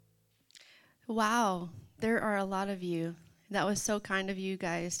Wow, there are a lot of you. That was so kind of you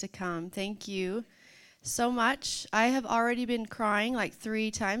guys to come. Thank you so much. I have already been crying like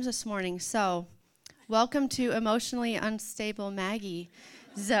 3 times this morning. So, welcome to Emotionally Unstable Maggie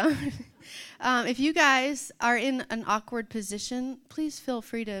Zone. If you guys are in an awkward position, please feel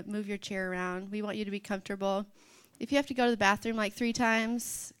free to move your chair around. We want you to be comfortable. If you have to go to the bathroom like 3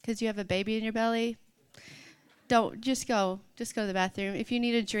 times because you have a baby in your belly, don't just go. Just go to the bathroom. If you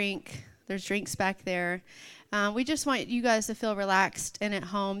need a drink, there's drinks back there. We just want you guys to feel relaxed and at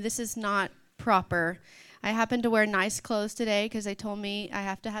home. This is not proper. I happen to wear nice clothes today because they told me I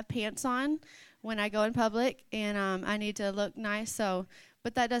have to have pants on when I go in public, and I need to look nice. So,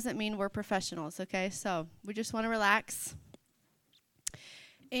 but that doesn't mean we're professionals, okay? So we just want to relax.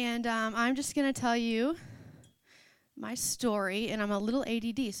 And I'm just going to tell you my story, and I'm a little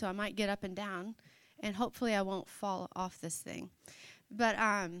ADD, so I might get up and down, and hopefully I won't fall off this thing. But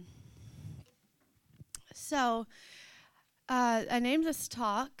So, I named this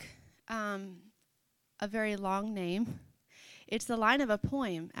talk a very long name. It's the line of a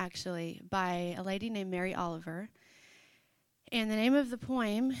poem, actually, by a lady named Mary Oliver. And the name of the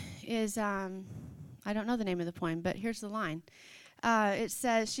poem is, I don't know the name of the poem, but here's the line.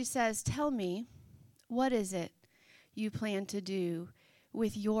 She says, "Tell me, what is it you plan to do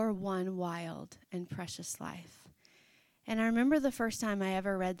with your one wild and precious life?" And I remember the first time I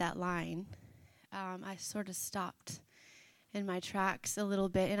ever read that line, I sort of stopped in my tracks a little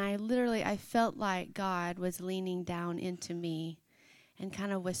bit, and I felt like God was leaning down into me and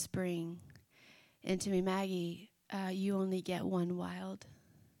kind of whispering into me, "Maggie, you only get one wild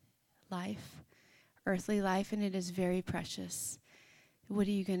life, earthly life, and it is very precious. What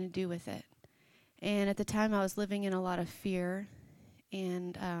are you going to do with it?" And at the time, I was living in a lot of fear,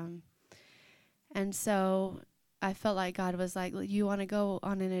 and so I felt like God was like, "You want to go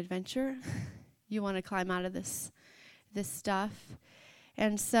on an adventure? You want to climb out of this stuff?"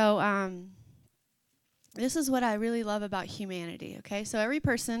 And so this is what I really love about humanity, okay? So every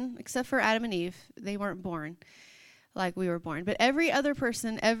person, except for Adam and Eve, they weren't born like we were born. But every other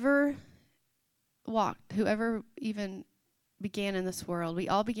person ever walked, whoever even began in this world, we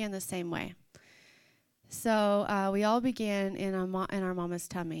all began the same way. So we all began in our mama's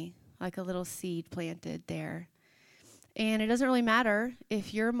tummy, like a little seed planted there. And it doesn't really matter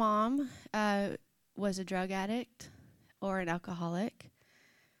if your mom was a drug addict or an alcoholic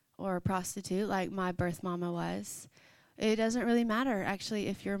or a prostitute like my birth mama was. It doesn't really matter, actually,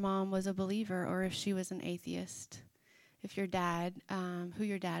 if your mom was a believer or if she was an atheist. If your dad, who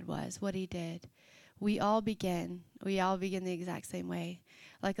your dad was, what he did. We all begin the exact same way,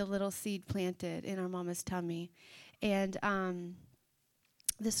 like a little seed planted in our mama's tummy. And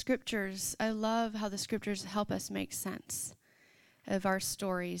the scriptures, I love how the scriptures help us make sense of our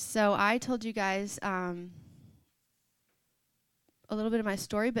stories. So I told you guys a little bit of my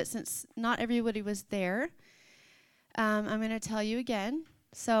story, but since not everybody was there, I'm going to tell you again.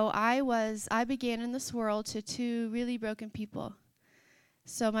 So I began in this world to 2 really broken people.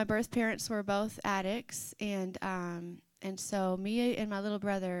 So my birth parents were both addicts, and so me and my little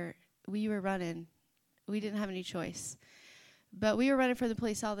brother, we were running. We didn't have any choice. But we were running from the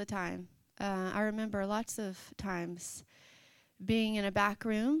police all the time. I remember lots of times being in a back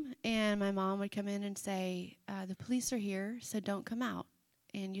room, and my mom would come in and say, "The police are here, so don't come out.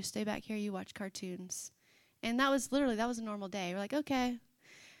 And you stay back here, you watch cartoons." And that was a normal day. We're like, okay,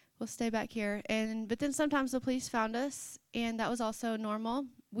 we'll stay back here. But then sometimes the police found us, and that was also normal.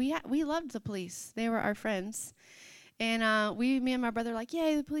 We loved the police. They were our friends. And me and my brother were like,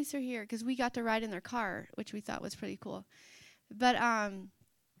 "Yay, the police are here," because we got to ride in their car, which we thought was pretty cool. But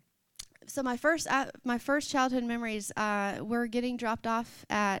so my first childhood memories were getting dropped off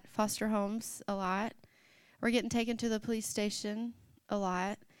at foster homes a lot. We're getting taken to the police station a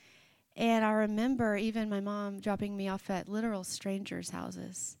lot. And I remember even my mom dropping me off at literal strangers'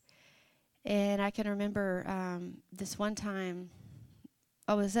 houses. And I can remember this one time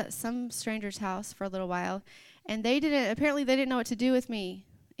I was at some stranger's house for a little while, and they didn't know what to do with me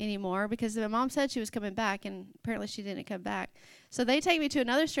anymore because my mom said she was coming back, and apparently she didn't come back. So they take me to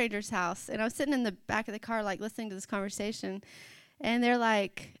another stranger's house, and I was sitting in the back of the car, like, listening to this conversation, and they're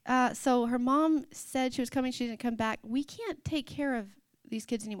like, so her mom said she was coming, she didn't come back. We can't take care of these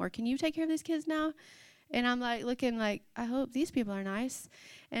kids anymore. Can you take care of these kids now? And I'm like looking like, I hope these people are nice.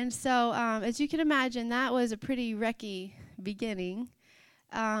 And so as you can imagine, that was a pretty wrecky beginning.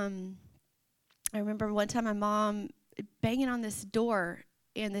 I remember one time my mom banging on this door,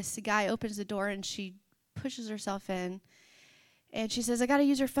 and this guy opens the door, and she pushes herself in. And she says, I got to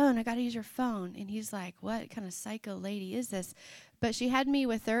use your phone. I got to use your phone. And he's like, what kind of psycho lady is this? But she had me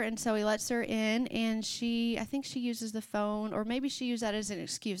with her, and so he lets her in, and I think she uses the phone, or maybe she used that as an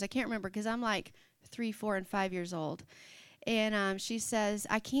excuse. I can't remember, because I'm like 3, 4, and 5 years old. And she says,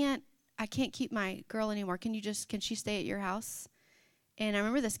 I can't keep my girl anymore. Can she stay at your house? And I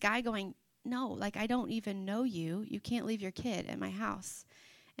remember this guy going, no, like, I don't even know you. You can't leave your kid at my house.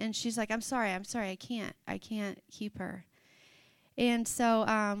 And she's like, I'm sorry, I can't keep her. And so,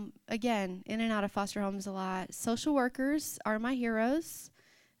 again, in and out of foster homes a lot. Social workers are my heroes.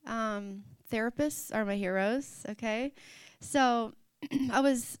 Therapists are my heroes, okay? So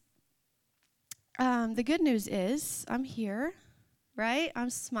the good news is I'm here, right? I'm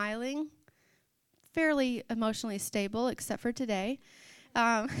smiling, fairly emotionally stable, except for today.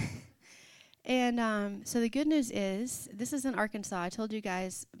 So the good news is, this is in Arkansas. I told you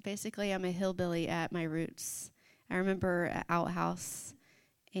guys, basically I'm a hillbilly at my roots. I remember an outhouse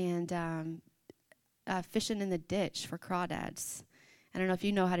and fishing in the ditch for crawdads. I don't know if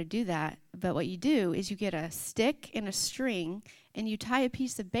you know how to do that, but what you do is you get a stick and a string, and you tie a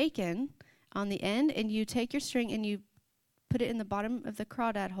piece of bacon on the end, and you take your string and you put it in the bottom of the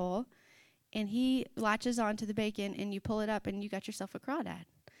crawdad hole, and he latches onto the bacon, and you pull it up, and you got yourself a crawdad.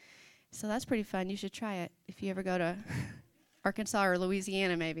 So that's pretty fun. You should try it if you ever go to Arkansas or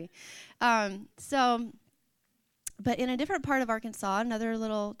Louisiana, maybe. But in a different part of Arkansas, another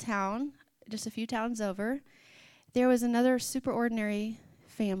little town, just a few towns over, there was another super ordinary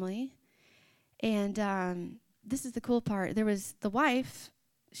family. And this is the cool part. There was the wife.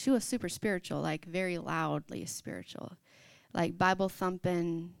 She was super spiritual, like very loudly spiritual, like Bible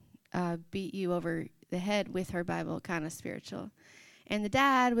thumping, beat you over the head with her Bible kind of spiritual. And the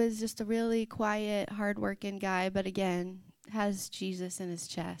dad was just a really quiet, hardworking guy, but again, has Jesus in his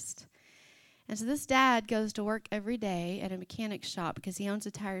chest. And so this dad goes to work every day at a mechanic shop because he owns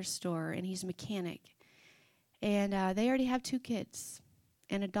a tire store, and he's a mechanic. And they already have 2 kids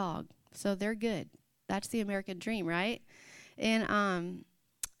and a dog, so they're good. That's the American dream, right? And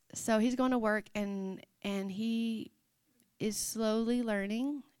so he's going to work, and he is slowly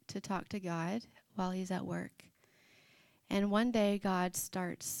learning to talk to God while he's at work. And one day God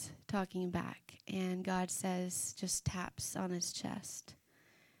starts talking back, and God says, just taps on his chest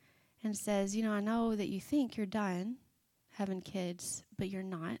and says, I know that you think you're done having kids, but you're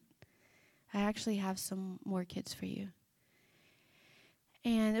not. I actually have some more kids for you.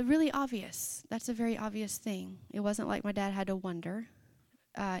 And it's really obvious. That's a very obvious thing. It wasn't like my dad had to wonder.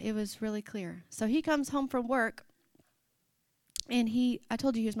 It was really clear. So he comes home from work, and I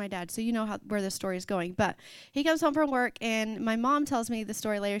told you he was my dad, so you know where the story is going. But he comes home from work, and my mom tells me the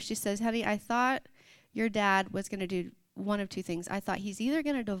story later. She says, honey, I thought your dad was going to do one of 2 things. I thought he's either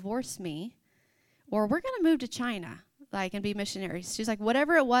going to divorce me, or we're going to move to China, and be missionaries. She's like,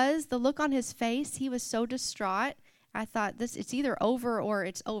 whatever it was, the look on his face, he was so distraught. I thought it's either over or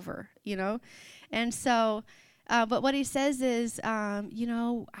it's over, And so, but what he says is, I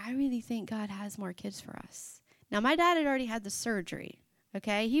really think God has more kids for us. Now, my dad had already had the surgery,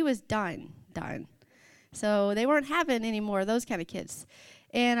 okay? He was done. So they weren't having any more of those kind of kids.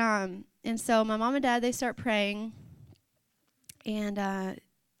 And so my mom and dad, they start praying. And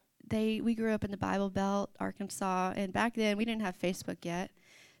we grew up in the Bible Belt, Arkansas, and back then we didn't have Facebook yet.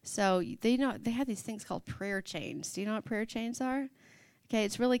 So they have these things called prayer chains. Do you know what prayer chains are? Okay,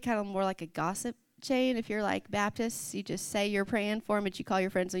 it's really kind of more like a gossip chain. If you're like Baptists, you just say you're praying for them, but you call your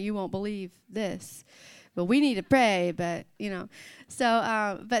friends, so you won't believe this. But we need to pray, but.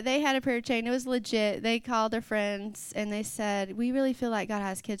 So, but they had a prayer chain. It was legit. They called their friends, and they said, we really feel like God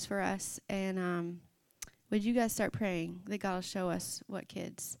has kids for us, and would you guys start praying that God will show us what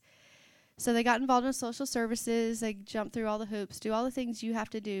kids? So they got involved in social services. They jumped through all the hoops, do all the things you have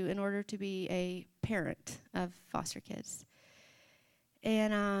to do in order to be a parent of foster kids.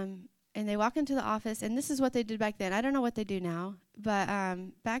 And they walk into the office, and this is what they did back then. I don't know what they do now, but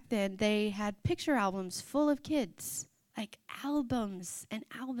back then they had picture albums full of kids, like albums and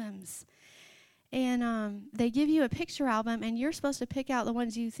albums. And they give you a picture album, and you're supposed to pick out the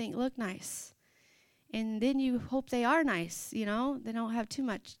ones you think look nice. And then you hope they are nice, they don't have too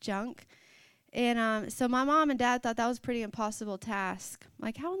much junk. And so my mom and dad thought that was a pretty impossible task.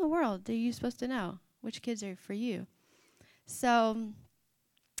 Like, how in the world are you supposed to know which kids are for you? So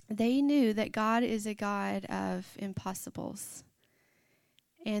they knew that God is a God of impossibles.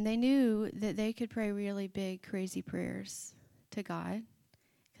 And they knew that they could pray really big, crazy prayers to God.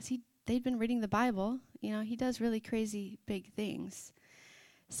 Because they'd been reading the Bible. He does really crazy, big things.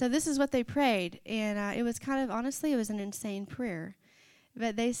 So this is what they prayed, and it was honestly, it was an insane prayer.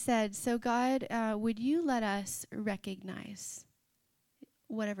 But they said, so God, would you let us recognize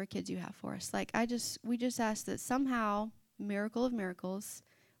whatever kids you have for us. Like, we just ask that somehow, miracle of miracles,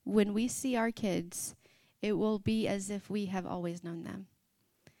 when we see our kids, it will be as if we have always known them.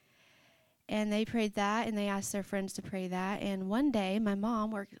 And they prayed that, and they asked their friends to pray that. And one day, my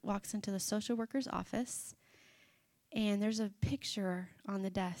mom walks into the social worker's office, and there's a picture on the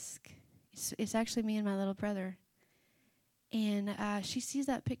desk. It's actually me and my little brother. And she sees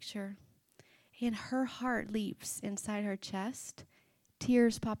that picture, and her heart leaps inside her chest.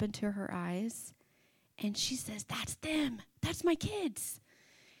 Tears pop into her eyes, and she says, "That's them. That's my kids."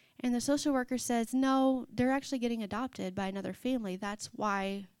 And the social worker says, "No, they're actually getting adopted by another family. That's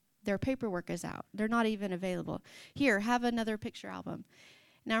why their paperwork is out. They're not even available. Here, have another picture album."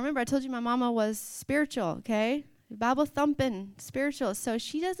 Now, remember, I told you my mama was spiritual, okay? Bible thumping, spiritual. So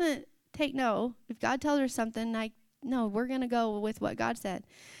she doesn't take no. If God tells her something, no, we're going to go with what God said.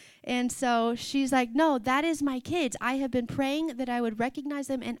 And so she's like, "No, that is my kids. I have been praying that I would recognize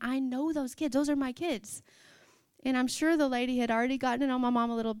them, and I know those kids. Those are my kids." And I'm sure the lady had already gotten to know my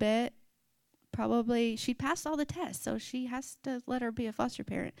mom a little bit. Probably she passed all the tests, so she has to let her be a foster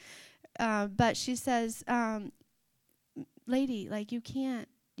parent. But she says, "Lady, like you can't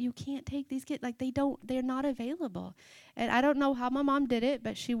take these kids. Like they're not available." And I don't know how my mom did it,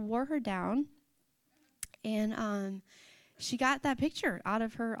 but she wore her down. And she got that picture out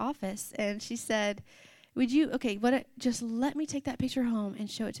of her office, and she said, just let me take that picture home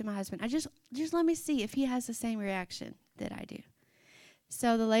and show it to my husband. Just let me see if he has the same reaction that I do.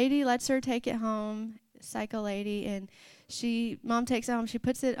 So the lady lets her take it home, psycho lady, and mom takes it home. She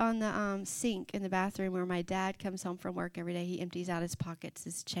puts it on the sink in the bathroom where my dad comes home from work every day. He empties out his pockets,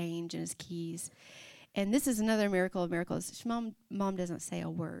 his change, and his keys. And this is another miracle of miracles. Mom doesn't say a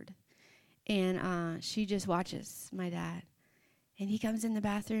word. And she just watches my dad. And he comes in the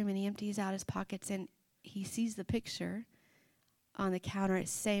bathroom, and he empties out his pockets, and he sees the picture on the counter. The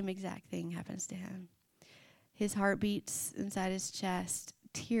same exact thing happens to him. His heart beats inside his chest.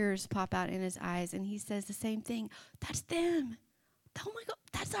 Tears pop out in his eyes, and he says the same thing. "That's them. Oh, my God,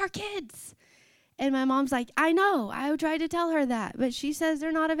 that's our kids." And my mom's like, "I know. I tried to tell her that, but she says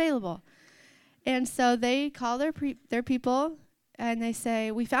they're not available." And so they call their people, and they say,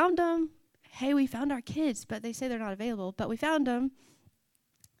 "We found them. Hey, we found our kids," but they say they're not available, but we found them.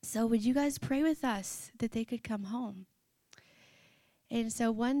 So would you guys pray with us that they could come home? And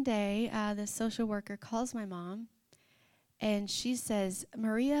so one day, the social worker calls my mom, and she says,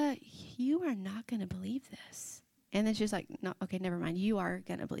 "Maria, you are not going to believe this." And then she's like, "No, okay, never mind. You are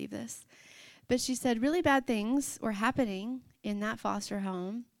going to believe this." But she said really bad things were happening in that foster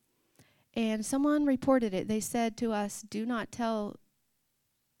home, and someone reported it. They said to us, "Do not tell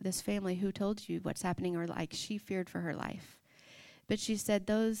this family who told you what's happening," or like she feared for her life. But she said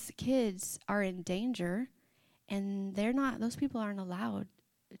those kids are in danger, and those people aren't allowed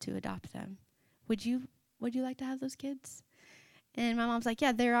to adopt them. Would you like to have those kids? And my mom's like,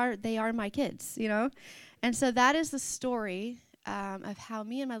 "Yeah, they are my kids," you know? And so that is the story of how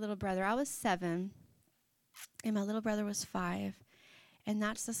me and my little brother, I was 7, and my little brother was 5, and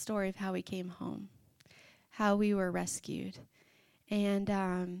that's the story of how we came home, how we were rescued.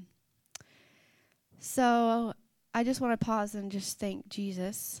 And so I just want to pause and just thank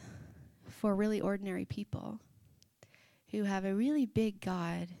Jesus for really ordinary people who have a really big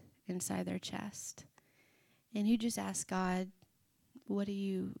God inside their chest, and who just ask God, what do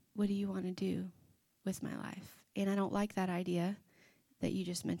you want to do with my life? And I don't like that idea that you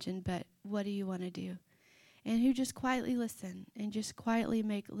just mentioned, but what do you want to do? And who just quietly listen and just quietly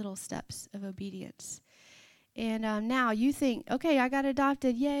make little steps of obedience. And now you think, okay, I got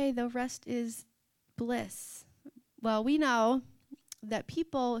adopted. Yay, the rest is bliss. Well, we know that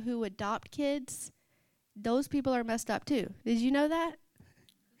people who adopt kids, those people are messed up too. Did you know that?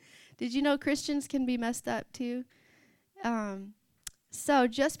 Did you know Christians can be messed up too? So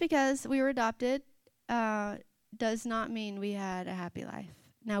just because we were adopted does not mean we had a happy life.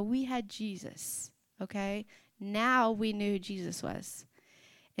 Now, we had Jesus, okay? Now we knew who Jesus was.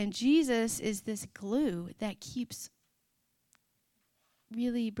 And Jesus is this glue that keeps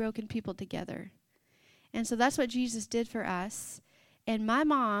really broken people together. And so that's what Jesus did for us. And my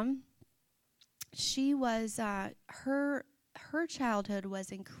mom, she was, her childhood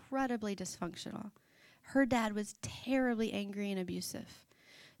was incredibly dysfunctional. Her dad was terribly angry and abusive.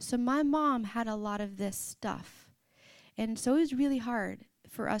 So my mom had a lot of this stuff. And so it was really hard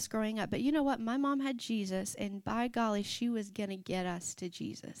for us growing up. But you know what? My mom had Jesus, and by golly, she was going to get us to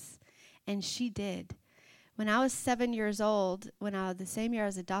Jesus. And she did. When I was 7 years old, the same year I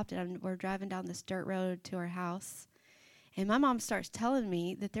was adopted, we're driving down this dirt road to our house. And my mom starts telling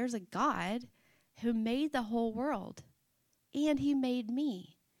me that there's a God who made the whole world. and he made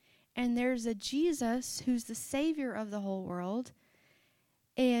me. And there's a Jesus who's the Savior of the whole world.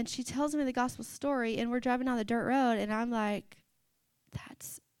 And she tells me the gospel story, and we're driving down the dirt road, and I'm like,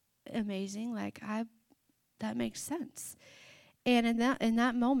 that's amazing. Like, that makes sense. And in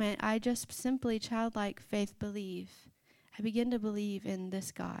that moment, I just simply childlike faith believe. I begin to believe in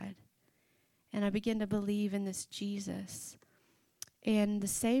this God. And I begin to believe in this Jesus. And the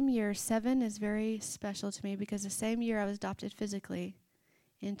same year, 7 is very special to me because the same year I was adopted physically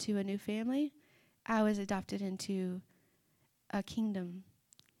into a new family, I was adopted into a kingdom.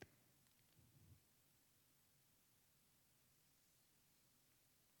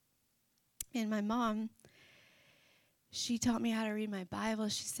 And my mom, she taught me how to read my Bible.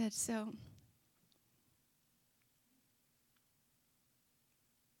 She said,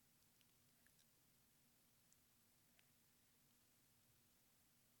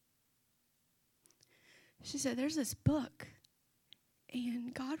 she said, there's this book,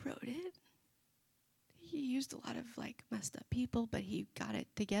 and God wrote it. He used a lot of messed up people, but he got it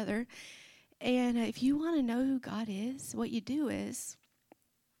together. And if you want to know who God is, what you do is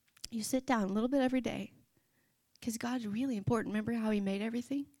you sit down a little bit every day, because God's really important. Remember how he made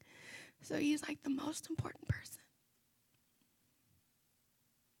everything? So he's the most important person.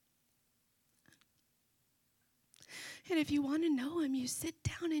 And if you want to know him, you sit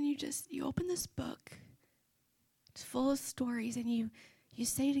down and you open this book. It's full of stories, and you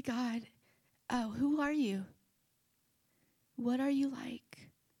say to God, oh, who are you? What are you like?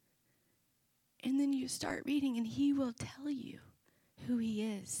 And then you start reading, and he will tell you who he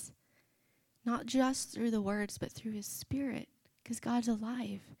is. Not just through the words, but through his spirit. Because God's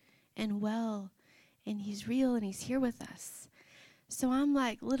alive and well, and he's real, and he's here with us. So I'm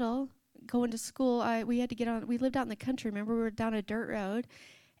little, going to school. We lived out in the country. Remember, we were down a dirt road.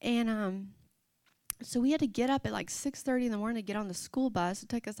 And so we had to get up at 6:30 in the morning to get on the school bus. It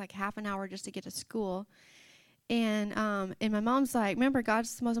took us half an hour just to get to school. And my mom's remember,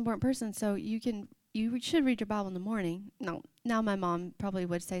 God's the most important person, so you should read your Bible in the morning. No, now my mom probably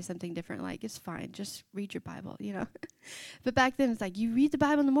would say something different, it's fine, just read your Bible, But back then, it's you read the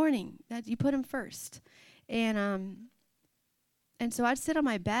Bible in the morning. That you put him first. And so I'd sit on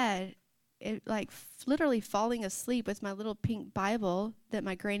my bed, literally falling asleep with my little pink Bible that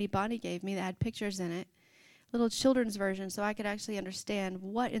my Granny Bonnie gave me that had pictures in it, little children's version, so I could actually understand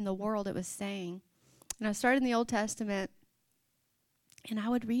what in the world it was saying. And I started in the Old Testament, and I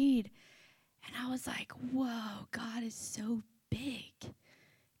would read, and I was like, whoa, God is so big.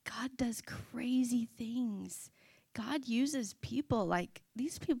 God does crazy things. God uses people.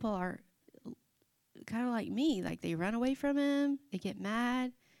 These people are kind of like me. They run away from him. They get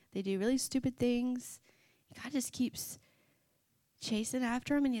mad. They do really stupid things. God just keeps chasing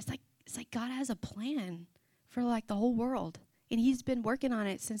after him, and it's like God has a plan for the whole world, and he's been working on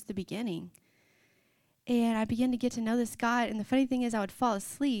it since the beginning. And I began to get to know this God, and the funny thing is I would fall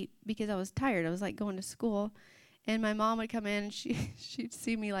asleep because I was tired. I was going to school, and my mom would come in, and she'd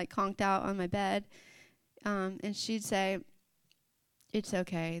see me conked out on my bed, and she'd say, it's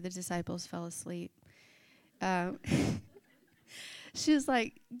okay, the disciples fell asleep. She was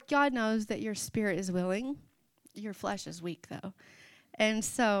like, God knows that your spirit is willing, your flesh is weak though. And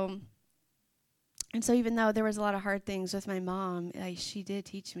so even though there was a lot of hard things with my mom, she did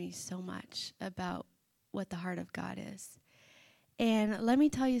teach me so much about what the heart of God is. And let me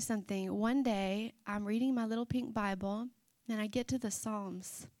tell you something. One day, I'm reading my little pink Bible, and I get to the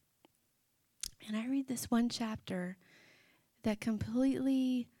Psalms. And I read this one chapter that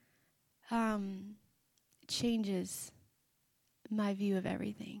completely changes my view of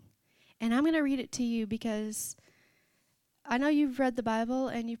everything. And I'm going to read it to you because I know you've read the Bible,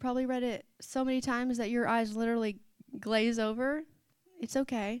 and you've probably read it so many times that your eyes literally glaze over. It's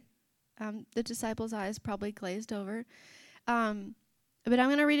okay. The disciples' eyes probably glazed over. But I'm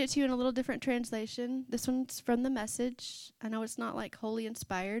going to read it to you in a little different translation. This one's from the Message. I know it's not wholly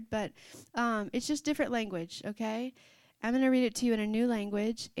inspired, but it's just different language, okay? I'm going to read it to you in a new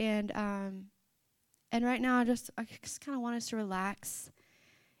language. And right now, I just kind of want us to relax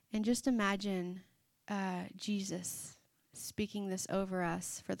and just imagine Jesus speaking this over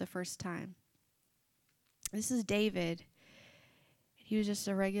us for the first time. This is David. He was just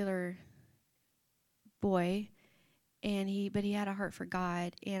a regular boy, but he had a heart for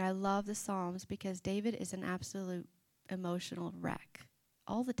God. And I love the Psalms because David is an absolute emotional wreck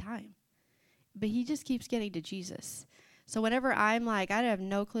all the time. But he just keeps getting to Jesus. So whenever I'm I have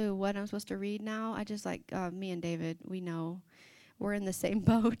no clue what I'm supposed to read now, I just me and David, we know we're in the same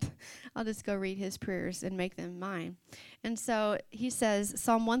boat. I'll just go read his prayers and make them mine. And so he says,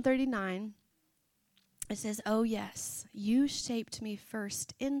 Psalm 139, It says, "Oh yes, you shaped me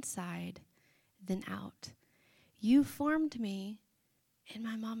first inside, then out. You formed me in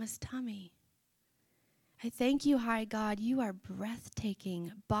my mama's tummy. I thank you, high God, you are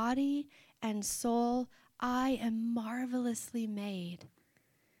breathtaking. Body and soul, I am marvelously made."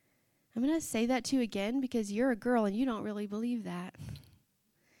 I'm going to say that to you again because you're a girl and you don't really believe that.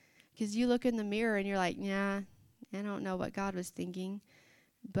 Because you look in the mirror and you're like, yeah, I don't know what God was thinking,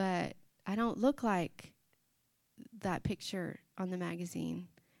 but I don't look like that picture on the magazine.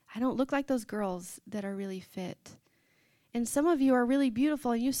 I don't look like those girls that are really fit. And some of you are really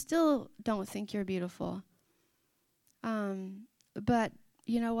beautiful and you still don't think you're beautiful. But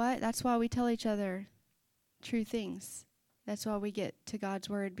you know what? That's why we tell each other true things. That's why we get to God's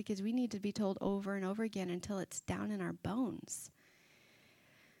word, because we need to be told over and over again until it's down in our bones.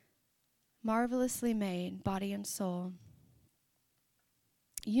 Marvelously made, body and soul.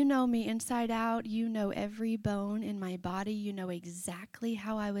 You know me inside out. You know every bone in my body. You know exactly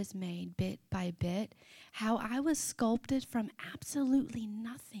how I was made bit by bit, how I was sculpted from absolutely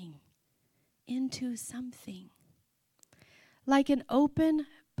nothing into something. Like an open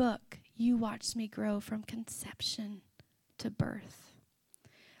book, you watched me grow from conception to birth.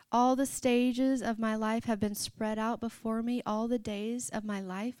 All the stages of my life have been spread out before me. All the days of my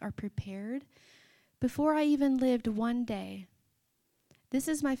life are prepared before I even lived one day. This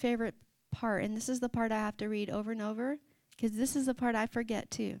is my favorite part, and this is the part I have to read over and over, because this is the part I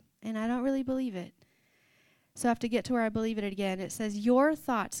forget too, and I don't really believe it. So I have to get to where I believe it again. It says, "Your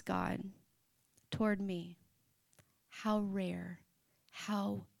thoughts, God, toward me, how rare,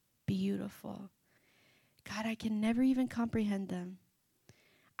 how beautiful. God, I can never even comprehend them.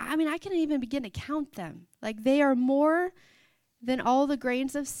 I mean, I can't even begin to count them. Like, they are more than all the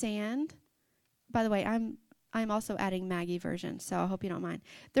grains of sand." By the way, I'm also adding Maggie version, so I hope you don't mind.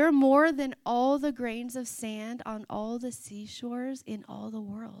 "They're more than all the grains of sand on all the seashores in all the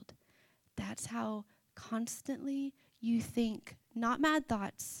world." That's how constantly you think, not mad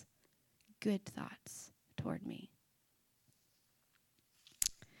thoughts, good thoughts toward me.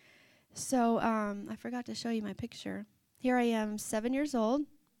 So I forgot to show you my picture. Here I am, 7 years old,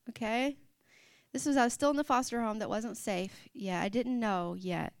 okay? I was still in the foster home that wasn't safe. Yeah, I didn't know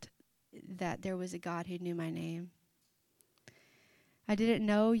yet that there was a God who knew my name. I didn't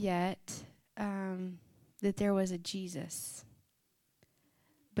know yet that there was a Jesus.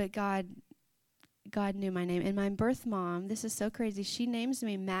 But God knew my name. And my birth mom, this is so crazy, she names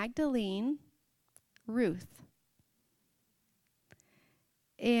me Magdalene Ruth.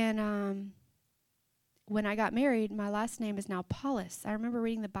 And when I got married, my last name is now Paulus. I remember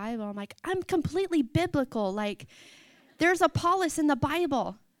reading the Bible. I'm like, I'm completely biblical. Like, there's a Paulus in the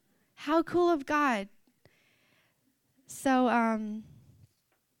Bible. How cool of God. So,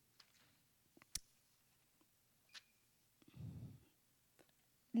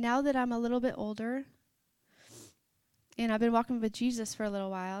 now that I'm a little bit older, and I've been walking with Jesus for a little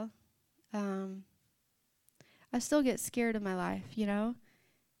while, I still get scared of my life, you know?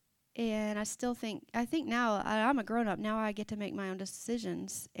 And I think now I'm a grown-up. Now I get to make my own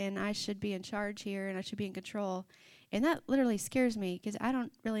decisions, and I should be in charge here, and I should be in control. And that literally scares me because I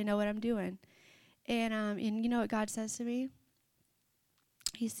don't really know what I'm doing. And you know what God says to me?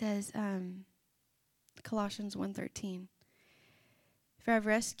 He says, Colossians 1:13, "For I've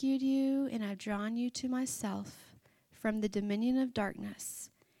rescued you and I've drawn you to myself from the dominion of darkness,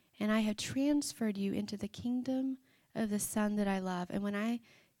 and I have transferred you into the kingdom of the Son that I love." And when I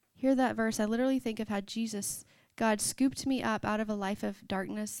hear that verse, I literally think of how God scooped me up out of a life of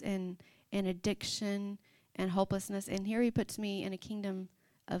darkness and addiction and hopelessness. And here he puts me in a kingdom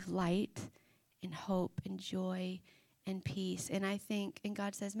of light and hope and joy and peace. And I think, and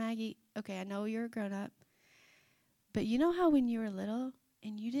God says, "Maggie, okay, I know you're a grown up, but you know how when you were little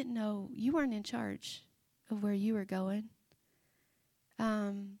and you didn't know, you weren't in charge of where you were going?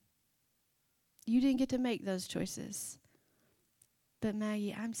 You didn't get to make those choices. But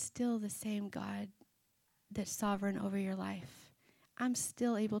Maggie, I'm still the same God that's sovereign over your life. I'm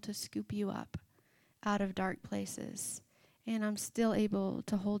still able to scoop you up out of dark places. And I'm still able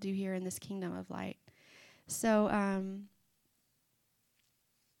to hold you here in this kingdom of light." So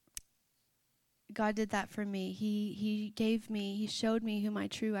God did that for me. He showed me who my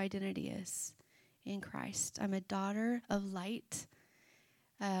true identity is in Christ. I'm a daughter of light.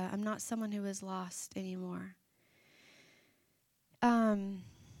 I'm not someone who is lost anymore.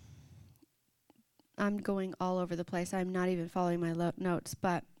 I'm going all over the place. I'm not even following my notes,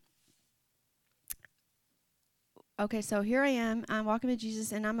 but okay, so here I am. I'm walking with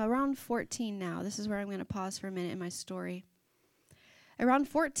Jesus, and I'm around 14 now. This is where I'm going to pause for a minute in my story. Around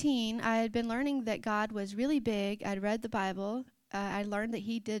 14, I had been learning that God was really big. I'd read the Bible. I learned that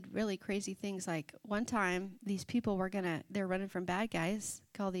he did really crazy things. Like one time, these people they're running from bad guys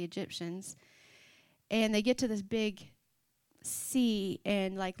called the Egyptians. And they get to this big sea,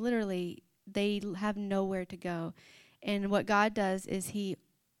 and like literally they have nowhere to go. And what God does is he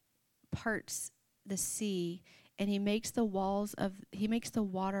parts the sea, and he makes the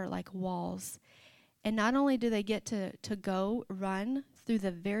water like walls. And not only do they get to go run through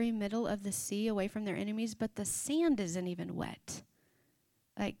the very middle of the sea away from their enemies, but the sand isn't even wet.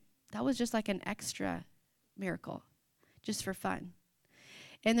 Like, that was just like an extra miracle, just for fun.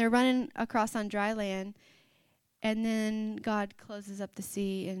 And they're running across on dry land, and then God closes up the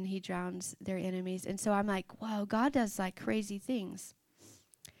sea, and he drowns their enemies. And so I'm like, wow, God does like crazy things.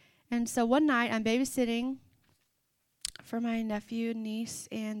 And so one night I'm babysitting for my nephew and niece,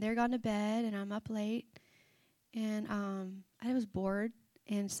 and they're gone to bed, and I'm up late, and I was bored,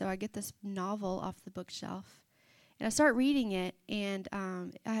 and so I get this novel off the bookshelf, and I start reading it, and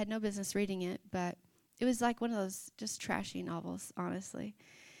I had no business reading it, but it was like one of those just trashy novels, honestly.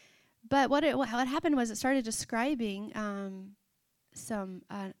 But what happened was it started describing an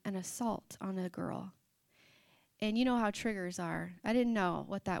assault on a girl, and you know how triggers are. I didn't know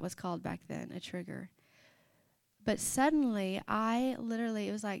what that was called back then, a trigger. But suddenly,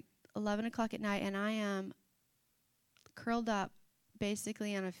 it was like 11 o'clock at night, and I am curled up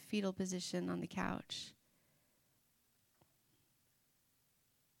basically in a fetal position on the couch.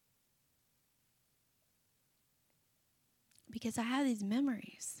 Because I have these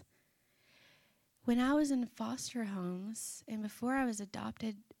memories. When I was in foster homes and before I was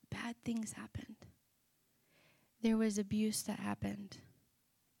adopted, bad things happened. There was abuse that happened.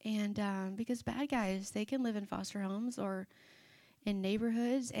 And because bad guys, they can live in foster homes or in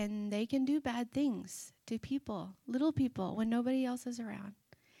neighborhoods, and they can do bad things to people, little people, when nobody else is around.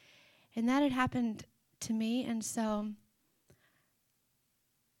 And that had happened to me, and so,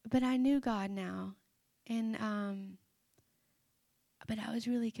 but I knew God now, and but I was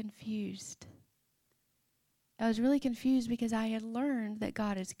really confused. I was really confused because I had learned that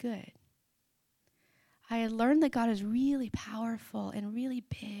God is good. I had learned that God is really powerful and really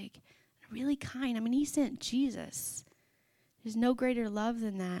big and really kind. I mean, he sent Jesus. There's no greater love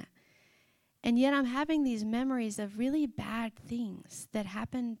than that. And yet I'm having these memories of really bad things that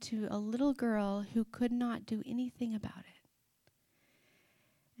happened to a little girl who could not do anything about it.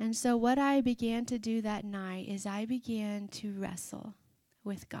 And so what I began to do that night is I began to wrestle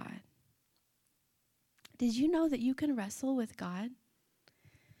with God. Did you know that you can wrestle with God?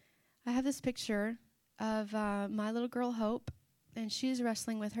 I have this picture of my little girl Hope, and she's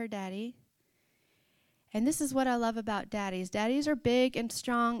wrestling with her daddy. And this is what I love about daddies. Daddies are big and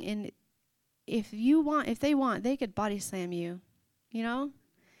strong, and if they want, they could body slam you, you know?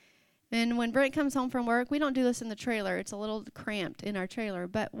 And when Brent comes home from work, we don't do this in the trailer. It's a little cramped in our trailer.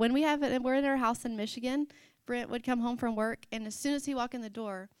 But when we're in our house in Michigan, Brent would come home from work, and as soon as he walked in the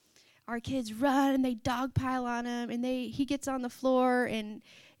door, our kids run and they dogpile on him, and he gets on the floor, and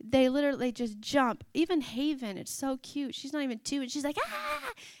they literally just jump. Even Haven, it's so cute. She's not even 2, and she's like,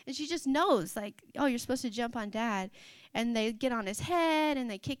 ah! And she just knows, like, oh, you're supposed to jump on Dad. And they get on his head, and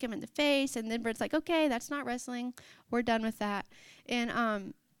they kick him in the face, and then Brent's like, okay, that's not wrestling. We're done with that.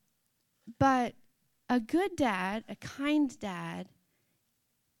 And but a good dad, a kind dad,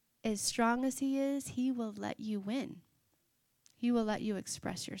 as strong as he is, he will let you win. He will let you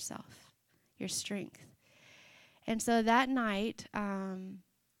express yourself, your strength. And so that night,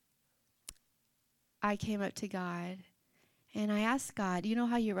 I came up to God, and I asked God, you know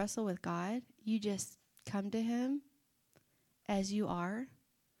how you wrestle with God? You just come to him as you are,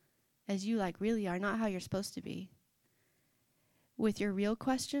 as you like really are, not how you're supposed to be, with your real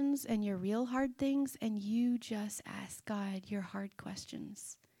questions and your real hard things, and you just ask God your hard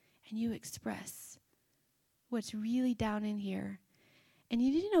questions, and you express what's really down in here. And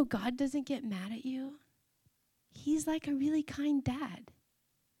you didn't know God doesn't get mad at you? He's like a really kind dad.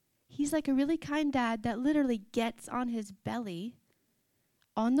 He's like a really kind dad that literally gets on his belly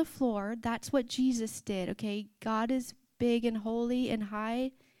on the floor. That's what Jesus did, okay? God is big and holy and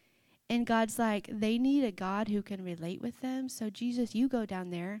high, and God's like, they need a God who can relate with them. So Jesus, you go down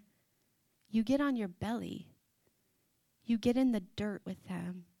there. You get on your belly. You get in the dirt with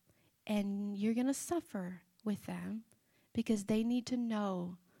them, and you're going to suffer with them because they need to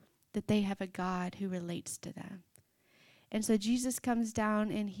know that they have a God who relates to them. And so Jesus comes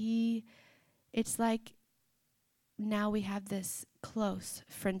down, and it's like now we have this close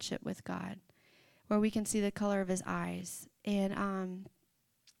friendship with God where we can see the color of his eyes. And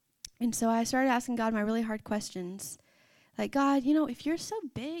so I started asking God my really hard questions. Like, God, if you're so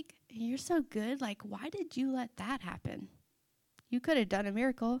big and you're so good, like, why did you let that happen? You could have done a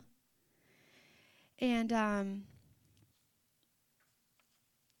miracle. And I'm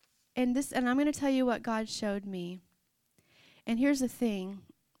going to tell you what God showed me. And here's the thing.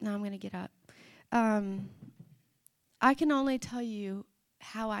 Now I'm going to get up. I can only tell you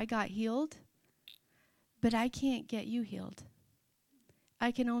how I got healed, but I can't get you healed.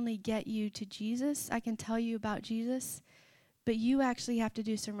 I can only get you to Jesus. I can tell you about Jesus, but you actually have to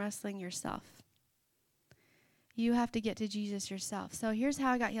do some wrestling yourself. You have to get to Jesus yourself. So here's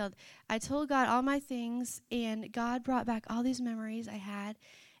how I got healed. I told God all my things, and God brought back all these memories I had.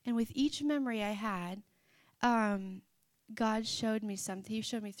 And with each memory I had, God showed me something. He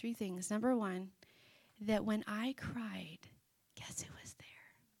showed me 3 things. Number 1, that when I cried, guess who was there?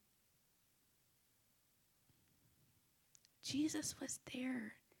 Jesus was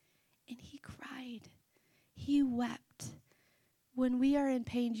there, and he cried. He wept. When we are in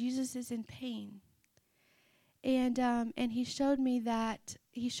pain, Jesus is in pain. And he showed me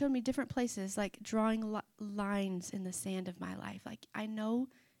different places, like drawing lines in the sand of my life. Like, I know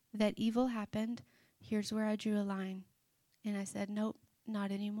that evil happened. Here's where I drew a line. And I said, nope,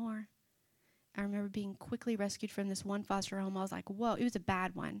 not anymore. I remember being quickly rescued from this one foster home. I was like, whoa, it was a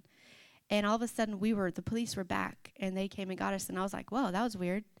bad one. And all of a sudden the police were back, and they came and got us. And I was like, whoa, that was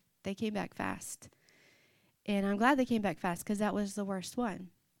weird. They came back fast. And I'm glad they came back fast, because that was the worst one.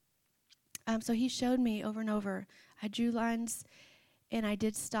 So he showed me over and over. I drew lines, and I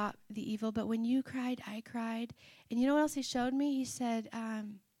did stop the evil. But when you cried, I cried. And you know what else he showed me? He said,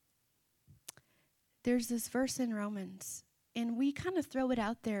 there's this verse in Romans, and we kind of throw it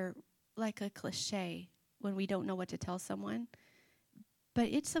out there like a cliche when we don't know what to tell someone. But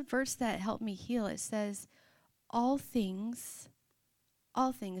it's a verse that helped me heal. It says, all things,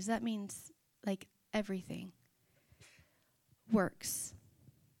 that means like everything, works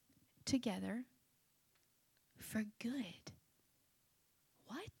together for good.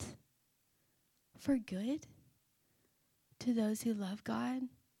 What? For good? To those who love God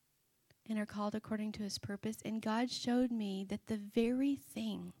and are called according to his purpose. And God showed me that the very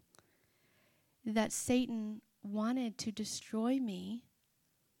thing that Satan wanted to destroy me,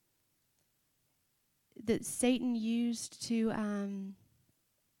 that Satan used to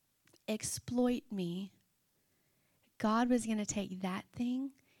exploit me, God was going to take that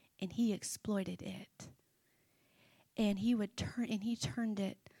thing and he exploited it. And he turned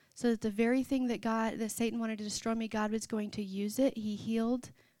it so that the very thing that Satan wanted to destroy me, God was going to use it. He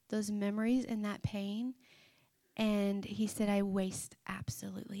healed those memories and that pain. And he said, I waste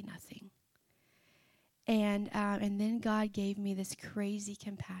absolutely nothing. And then God gave me this crazy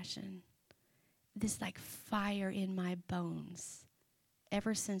compassion, this like fire in my bones,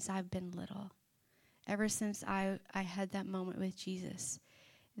 ever since I've been little, ever since I had that moment with Jesus,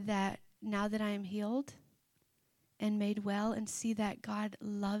 that now that I am healed and made well and see that God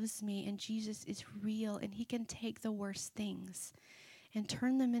loves me and Jesus is real and he can take the worst things and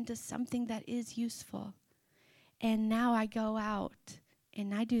turn them into something that is useful. And now I go out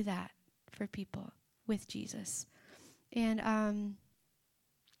and I do that for people with Jesus. And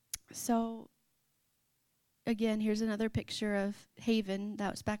so again, here's another picture of Haven.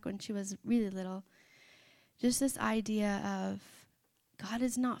 That was back when she was really little. Just this idea of God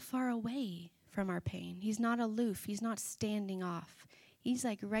is not far away from our pain. He's not aloof. He's not standing off. He's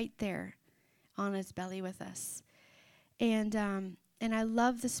like right there on his belly with us. And I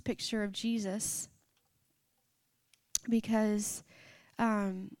love this picture of Jesus because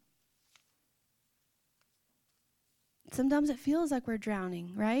sometimes it feels like we're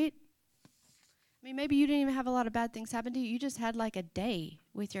drowning, right? I mean, maybe you didn't even have a lot of bad things happen to you. You just had like a day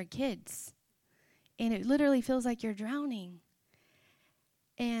with your kids. And it literally feels like you're drowning.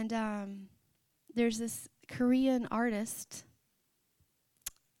 And there's this Korean artist.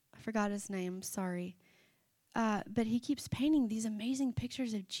 I forgot his name, sorry. But he keeps painting these amazing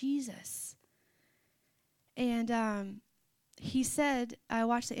pictures of Jesus. And he said, I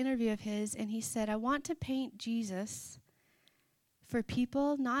watched the interview of his, and he said, I want to paint Jesus for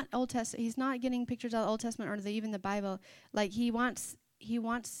people, not Old Testament. He's not getting pictures of the Old Testament or even the Bible. Like he wants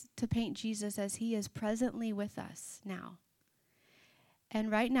to paint Jesus as he is presently with us now. And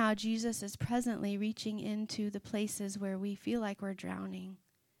right now, Jesus is presently reaching into the places where we feel like we're drowning.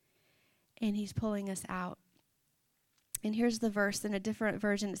 And he's pulling us out. And here's the verse in a different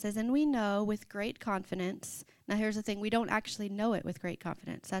version. It says, and we know with great confidence. Now here's the thing. We don't actually know it with great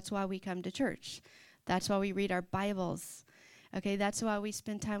confidence. That's why we come to church. That's why we read our Bibles. Okay, that's why we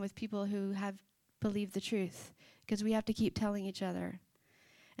spend time with people who have believed the truth. Because we have to keep telling each other.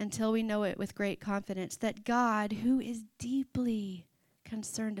 until we know it with great confidence, that God, who is deeply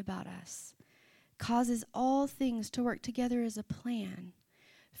concerned about us, causes all things to work together as a plan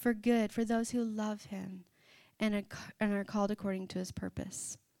for good for those who love him and are called according to his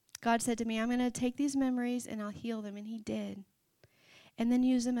purpose. God said to me, I'm going to take these memories and I'll heal them, and he did. And then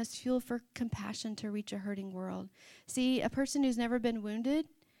use them as fuel for compassion to reach a hurting world. See, a person who's never been wounded,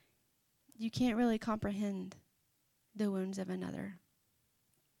 you can't really comprehend the wounds of another.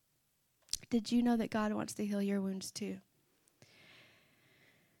 Did you know that God wants to heal your wounds too?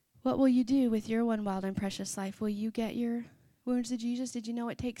 What will you do with your one wild and precious life? Will you get your wounds to Jesus? Did you know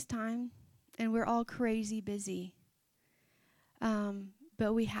it takes time? And we're all crazy busy.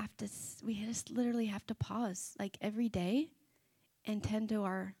 But we just literally have to pause like every day and tend to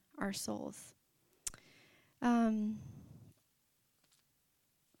our souls.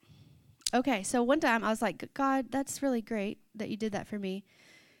 Okay, so one time I was like, God, that's really great that you did that for me.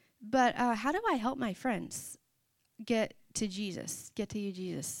 But how do I help my friends get to you,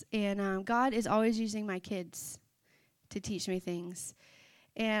 Jesus? And God is always using my kids to teach me things.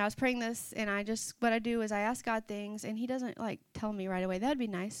 And I was praying this, and what I do is I ask God things, and he doesn't, tell me right away. That'd be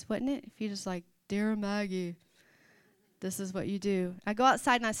nice, wouldn't it? If you just Dear Maggie, this is what you do. I go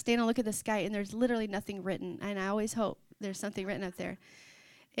outside, and I stand and look at the sky, and there's literally nothing written. And I always hope there's something written up there.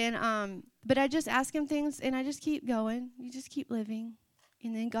 And but I just ask him things, and I just keep going. You just keep living.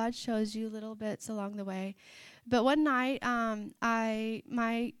 And then God shows you little bits along the way. But one night,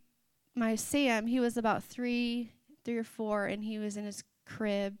 my Sam, he was about three or four, and he was in his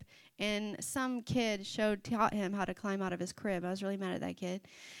crib, and some kid taught him how to climb out of his crib. I was really mad at that kid.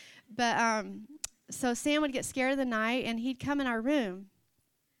 But so Sam would get scared of the night, and he'd come in our room,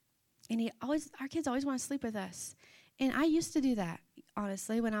 and our kids always want to sleep with us. And I used to do that,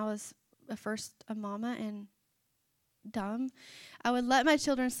 honestly, when I was a mama and dumb. I would let my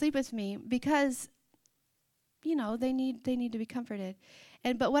children sleep with me because, they need to be comforted.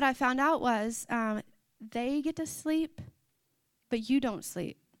 But what I found out was they get to sleep, but you don't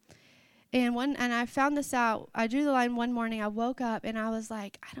sleep. And I found this out. I drew the line one morning. I woke up and I was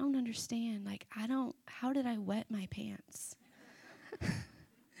like, I don't understand. How did I wet my pants?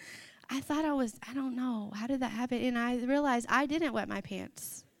 I don't know. How did that happen? And I realized I didn't wet my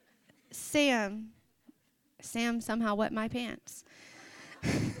pants. Sam somehow wet my pants.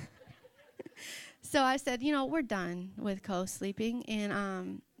 So I said, we're done with co-sleeping.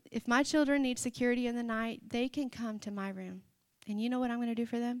 And if my children need security in the night, they can come to my room. And you know what I'm going to do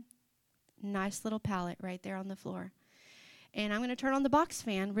for them? Nice little pallet right there on the floor. And I'm going to turn on the box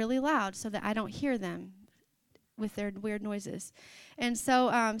fan really loud so that I don't hear them with their weird noises. And so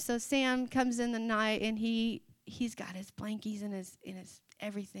Sam comes in the night, and he's got his blankies and his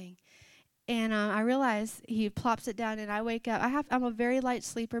everything. And I realize he plops it down, and I wake up. I'm a very light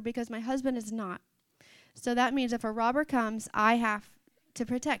sleeper because my husband is not. So that means if a robber comes, I have to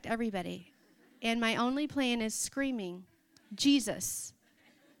protect everybody. And my only plan is screaming, Jesus.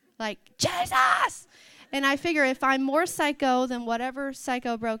 Jesus! And I figure if I'm more psycho than whatever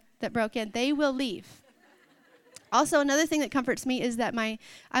psycho broke in, they will leave. Also, another thing that comforts me is that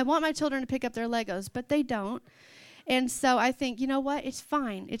I want my children to pick up their Legos, but they don't. And so I think, you know what? It's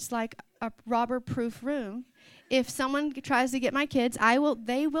fine. It's like a robber-proof room. If someone tries to get my kids,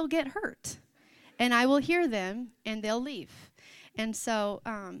 they will get hurt. And I will hear them, and they'll leave. And so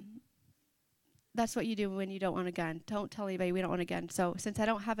that's what you do when you don't want a gun. Don't tell anybody we don't want a gun. So since I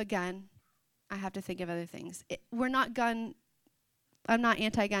don't have a gun, I have to think of other things. I'm not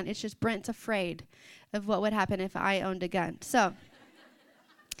anti-gun. It's just Brent's afraid of what would happen if I owned a gun. So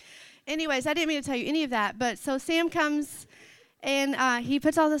anyways, I didn't mean to tell you any of that. But so Sam comes, and he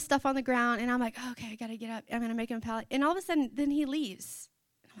puts all this stuff on the ground, and I'm like, okay, I got to get up. I'm going to make him a pallet. And all of a sudden, then he leaves.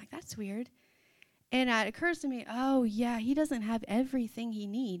 I'm like, that's weird. And it occurs to me, oh, yeah, he doesn't have everything he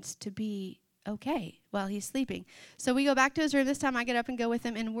needs to be okay while he's sleeping. So we go back to his room. This time I get up and go with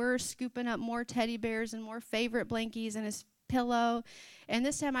him, and we're scooping up more teddy bears and more favorite blankies and his pillow. And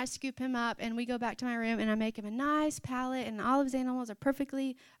this time I scoop him up, and we go back to my room, and I make him a nice pallet, and all of his animals are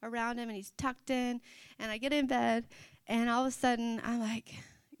perfectly around him, and he's tucked in. And I get in bed, and all of a sudden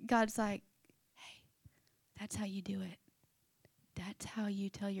God's like, hey, that's how you do it. That's how you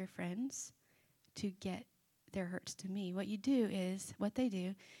tell your friends to get their hurts to me. What they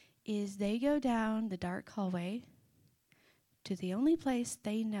do is they go down the dark hallway to the only place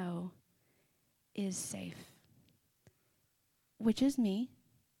they know is safe, which is me,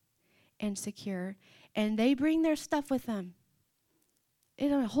 and secure, and they bring their stuff with them.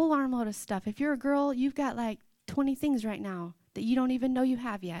 It's a whole armload of stuff. If you're a girl, you've got 20 things right now that you don't even know you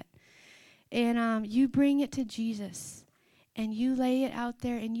have yet. And you bring it to Jesus, and you lay it out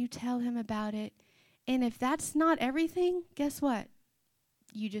there and you tell him about it. And if that's not everything, guess what?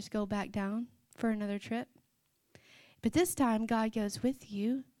 You just go back down for another trip. But this time, God goes with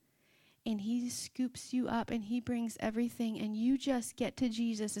you, and he scoops you up, and he brings everything, and you just get to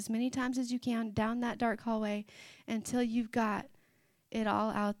Jesus as many times as you can down that dark hallway until you've got it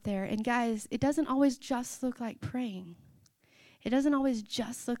all out there. And guys, it doesn't always just look like praying. It doesn't always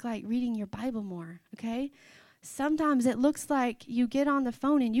just look like reading your Bible more, okay? Sometimes it looks like you get on the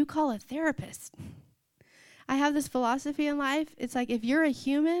phone and you call a therapist. I have this philosophy in life. It's like if you're a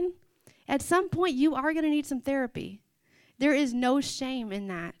human, at some point you are going to need some therapy. There is no shame in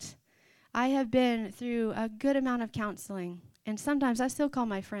that. I have been through a good amount of counseling, and sometimes I still call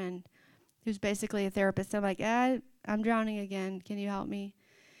my friend, who's basically a therapist. I'm like, I'm drowning again. Can you help me?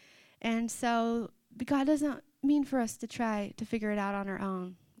 And so God doesn't mean for us to try to figure it out on our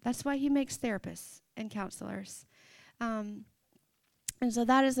own. That's why he makes therapists and counselors. And so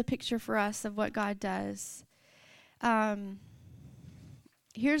that is a picture for us of what God does.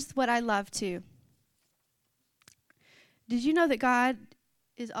 Here's what I love too. Did you know that God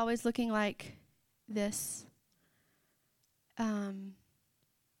is always looking like this?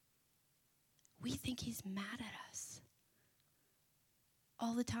 We think he's mad at us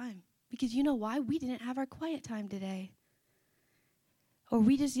all the time. Because you know why? We didn't have our quiet time today. Or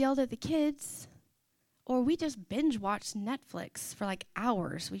we just yelled at the kids. Or we just binge watched Netflix for like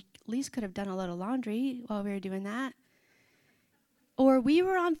hours. We at least could have done a little laundry while we were doing that. Or we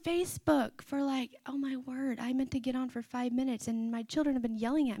were on Facebook for like, oh my word, I meant to get on for 5 minutes and my children have been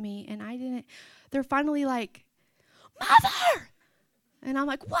yelling at me and I didn't. They're finally like, Mother! And I'm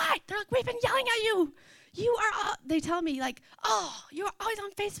like, what? They're like, we've been yelling at you. You are, they tell me like, oh, you're always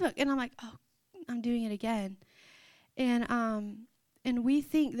on Facebook. And I'm like, oh, I'm doing it again. And we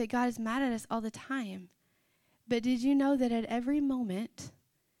think that God is mad at us all the time. But did you know that at every moment,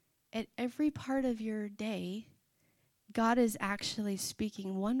 at every part of your day, God is actually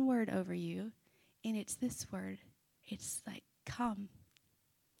speaking one word over you, and it's this word. It's like, come.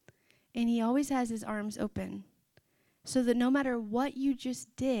 And he always has his arms open so that no matter what you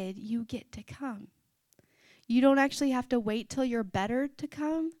just did, you get to come. You don't actually have to wait till you're better to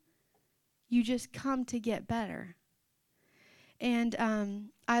come. You just come to get better. And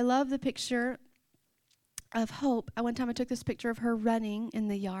I love the picture of Hope. One time I took this picture of her running in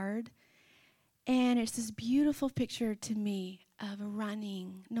the yard. And it's this beautiful picture to me of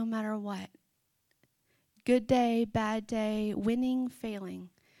running no matter what. Good day, bad day, winning, failing.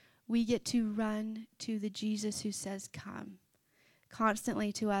 We get to run to the Jesus who says come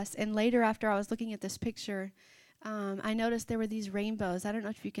constantly to us. And later after I was looking at this picture, I noticed there were these rainbows. I don't know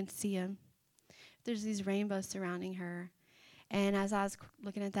if you can see them. There's these rainbows surrounding her. And as I was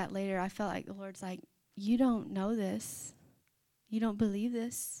looking at that later, I felt like the Lord's like, you don't know this. You don't believe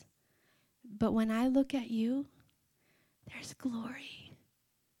this. But when I look at you, there's glory.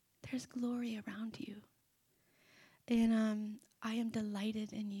 There's glory around you. And I am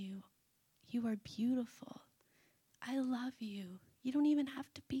delighted in you. You are beautiful. I love you. You don't even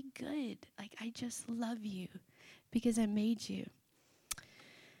have to be good. Like, I just love you because I made you.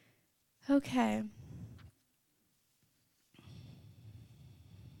 Okay.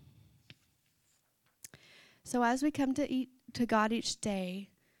 So as we come to God each day,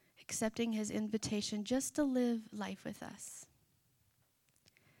 accepting his invitation just to live life with us.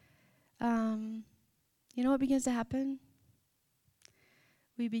 You know what begins to happen?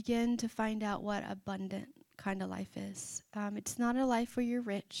 We begin to find out what abundant kind of life is. It's not a life where you're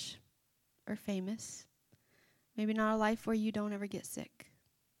rich or famous. Maybe not a life where you don't ever get sick.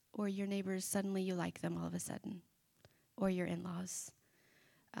 Or your neighbors, suddenly you like them all of a sudden. Or your in-laws.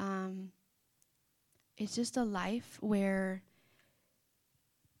 It's just a life where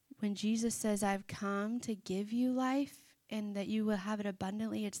when Jesus says, I've come to give you life and that you will have it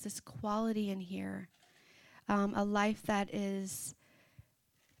abundantly, it's this quality in here. A life that is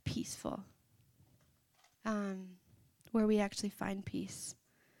peaceful. Where we actually find peace.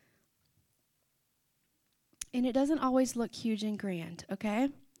 And it doesn't always look huge and grand, okay?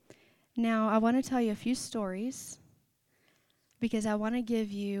 Now, I want to tell you a few stories because I want to give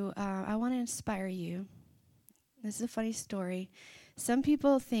you, I want to inspire you. This is a funny story. Some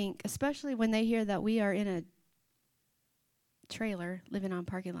people think, especially when they hear that we are in a trailer living on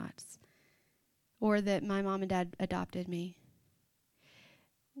parking lots, or that my mom and dad adopted me,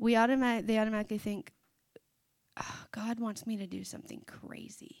 they automatically think, oh, God wants me to do something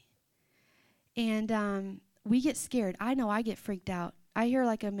crazy. And we get scared. I know I get freaked out. I hear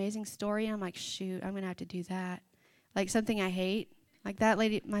like an amazing story, and I'm like, shoot, I'm going to have to do that. Like something I hate. Like that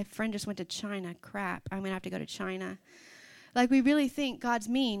lady, my friend just went to China. Crap, I'm going to have to go to China. Like, we really think God's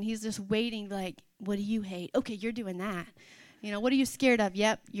mean. He's just waiting, like, what do you hate? Okay, you're doing that. You know, what are you scared of?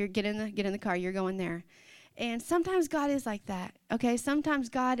 Yep, you're get in the car, you're going there. And sometimes God is like that, okay? Sometimes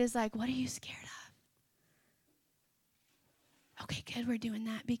God is like, what are you scared of? Okay, good, we're doing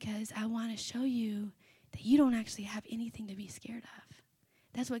that because I want to show you that you don't actually have anything to be scared of.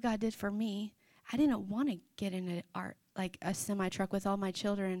 That's what God did for me. I didn't want to get in a semi-truck with all my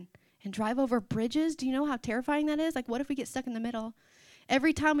children and drive over bridges. Do you know how terrifying that is? Like, what if we get stuck in the middle?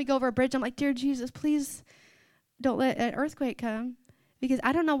 Every time we go over a bridge, I'm like, dear Jesus, please don't let an earthquake come, because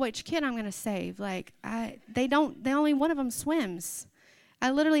I don't know which kid I'm going to save. Like, only one of them swims.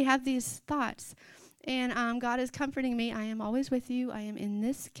 I literally have these thoughts. And God is comforting me. I am always with you. I am in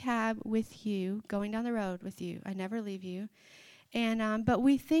this cab with you, going down the road with you. I never leave you. And but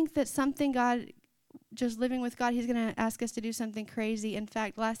we think that just living with God, he's going to ask us to do something crazy. In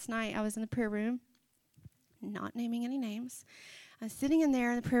fact, last night I was in the prayer room, not naming any names. I was sitting in there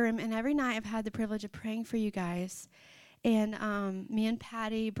in the prayer room, and every night I've had the privilege of praying for you guys. And me and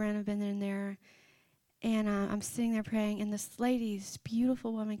Patty, Brent have been in there. And I'm sitting there praying, and this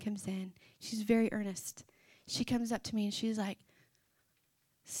beautiful woman comes in. She's very earnest. She comes up to me, and she's like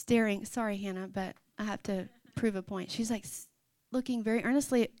staring. Sorry, Hannah, but I have to prove a point. She's like looking very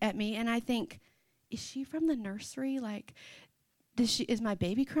earnestly at me, and I think, is she from the nursery? Like, is my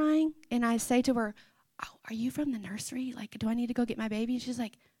baby crying? And I say to her, oh, are you from the nursery? Like, do I need to go get my baby? And she's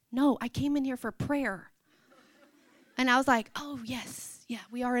like, no, I came in here for prayer. And I was like, oh, yes, yeah,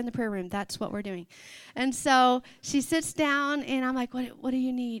 we are in the prayer room. That's what we're doing. And so she sits down, and I'm like, what do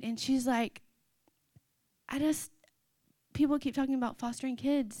you need? And she's like, people keep talking about fostering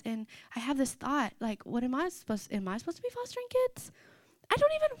kids, and I have this thought, like, am I supposed to be fostering kids? I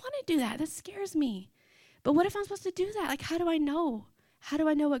don't even want to do that. That scares me. But what if I'm supposed to do that? Like, how do I know? How do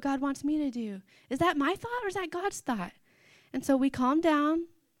I know what God wants me to do? Is that my thought, or is that God's thought? And so we calm down.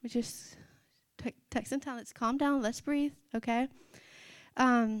 We just text and tell, let's calm down, let's breathe, okay?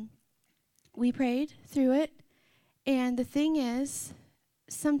 We prayed through it, and the thing is,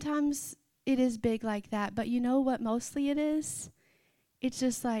 sometimes it is big like that, but you know what mostly it is? It's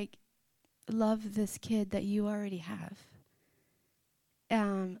just like, love this kid that you already have.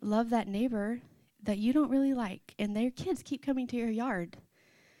 Love that neighbor that you don't really like, and their kids keep coming to your yard.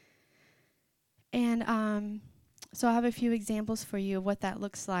 And so I have a few examples for you of what that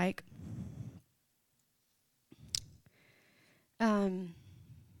looks like.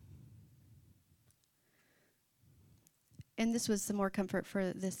 And this was some more comfort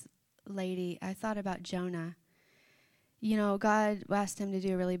for this lady. I thought about Jonah. You know, God asked him to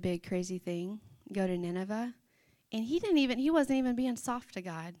do a really big, crazy thing, go to Nineveh. And he wasn't even being soft to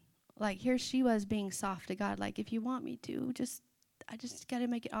God. Like, here she was being soft to God. Like, if you want me to, I just got to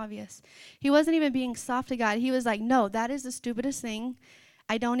make it obvious. He wasn't even being soft to God. He was like, no, that is the stupidest thing.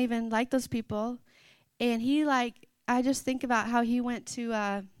 I don't even like those people. And I just think about how he went to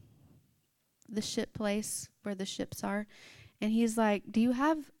the ship place where the ships are. And he's like, do you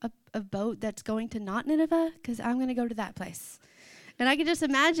have a boat that's going to not Nineveh? Because I'm going to go to that place. And I can just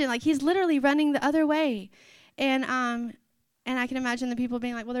imagine, like, he's literally running the other way. And I can imagine the people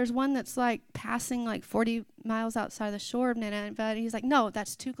being like, well, there's one that's like passing like 40 miles outside the shore of Nineveh. And he's like, no,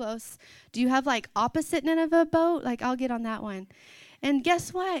 that's too close. Do you have like opposite Nineveh boat? Like, I'll get on that one. And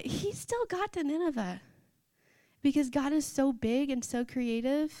guess what? He still got to Nineveh because God is so big and so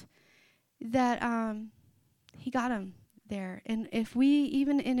creative that he got him there. And if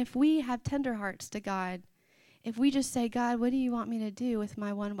we have tender hearts to God, if we just say, God, what do you want me to do with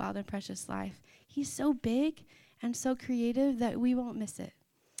my one wild and precious life? He's so big and so creative that we won't miss it.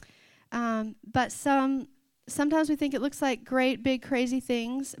 But sometimes we think it looks like great, big, crazy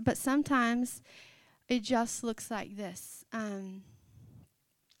things, but sometimes it just looks like this. I'm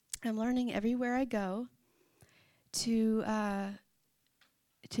learning everywhere I go to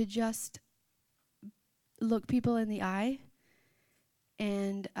just look people in the eye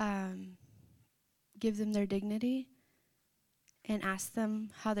and give them their dignity and ask them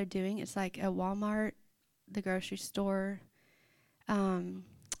how they're doing. It's like at Walmart, the grocery store.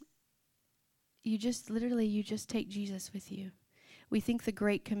 You just take Jesus with you. We think the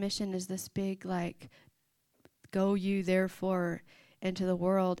Great Commission is this big, like, go you therefore into the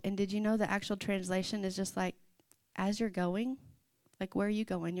world. And did you know the actual translation is just like, as you're going, like, where are you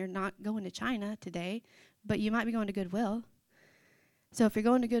going? You're not going to China today, but you might be going to Goodwill. So if you're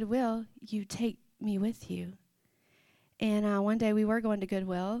going to Goodwill, you take me with you. And one day we were going to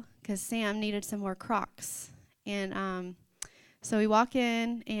Goodwill because Sam needed some more Crocs. And so we walk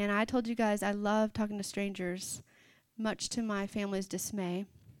in, and I told you guys I love talking to strangers, much to my family's dismay.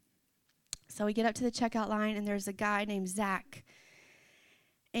 So we get up to the checkout line, and there's a guy named Zach.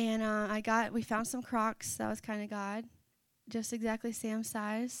 And we found some Crocs. That was kind of God. Just exactly Sam's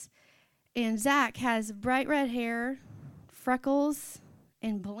size. And Zach has bright red hair, freckles,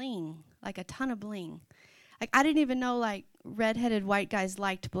 and bling, like a ton of bling. Like, I didn't even know, like, redheaded white guys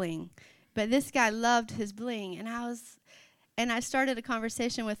liked bling. But this guy loved his bling. And I started a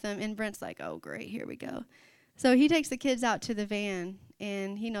conversation with him, and Brent's like, oh, great, here we go. So he takes the kids out to the van,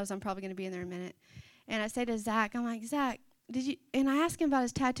 and he knows I'm probably going to be in there in a minute. And I say to Zach, I'm like, Zach, and I ask him about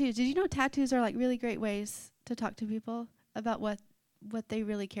his tattoos. Did you know tattoos are like really great ways to talk to people about what they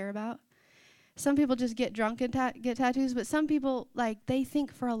really care about? Some people just get drunk and get tattoos, but some people, like, they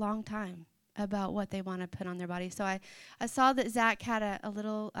think for a long time about what they want to put on their body. So I saw that Zach had a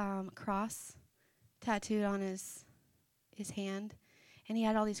little cross tattooed on his hand, and he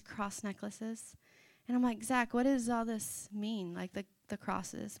had all these cross necklaces. And I'm like, Zach, what does all this mean? Like the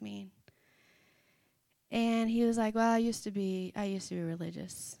crosses mean? And he was like, well, I used to be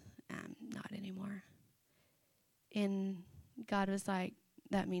religious. Not anymore. And God was like,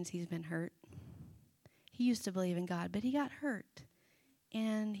 that means he's been hurt. He used to believe in God, but he got hurt.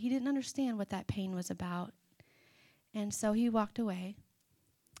 And he didn't understand what that pain was about. And so he walked away.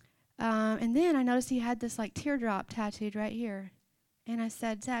 And then I noticed he had this like teardrop tattooed right here. And I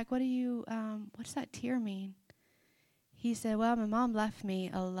said, Zach, what's that tear mean? He said, well, my mom left me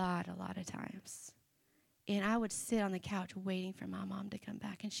a lot of times. And I would sit on the couch waiting for my mom to come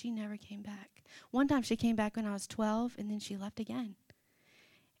back, and she never came back. One time she came back when I was 12, and then she left again.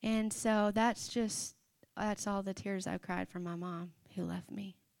 And so that's all the tears I've cried for my mom who left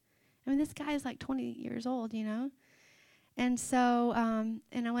me. I mean, this guy is like 20 years old, you know? And so,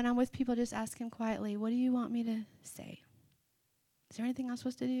 and when I'm with people, just ask him quietly, what do you want me to say? Is there anything I'm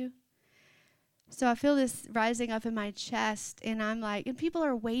supposed to do? So I feel this rising up in my chest, and I'm like, and people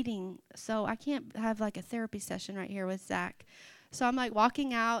are waiting, so I can't have like a therapy session right here with Zach. So I'm like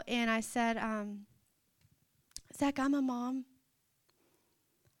walking out, and I said, Zach, I'm a mom.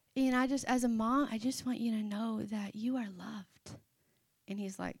 And as a mom, I just want you to know that you are loved. And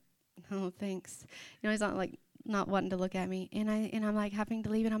he's like, oh, thanks. You know, he's not wanting to look at me. And I'm like having to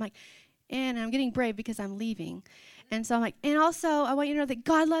leave, and I'm like, and I'm getting brave because I'm leaving. And so I'm like, and also I want you to know that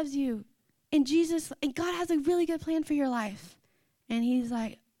God loves you. And God has a really good plan for your life. And he's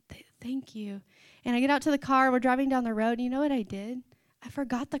like, thank you. And I get out to the car, we're driving down the road, and you know what I did? I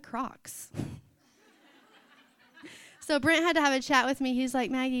forgot the Crocs. So Brent had to have a chat with me. He's like,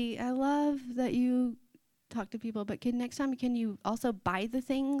 Maggie, I love that you talk to people, but next time, can you also buy the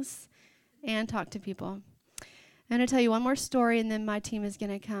things and talk to people? I'm going to tell you one more story, and then my team is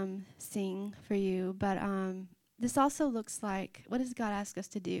going to come sing for you. But this also looks like, what does God ask us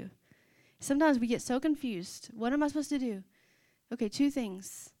to do? Sometimes we get so confused. What am I supposed to do? Okay, 2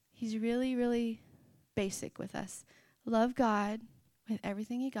 things. He's really, really basic with us. Love God with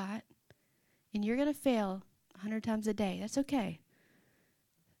everything you got. And you're going to fail 100 times a day. That's okay.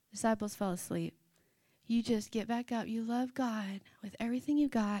 Disciples fell asleep. You just get back up. You love God with everything you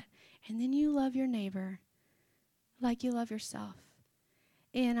got. And then you love your neighbor like you love yourself.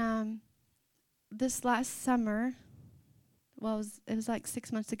 And this last summer, well, it was like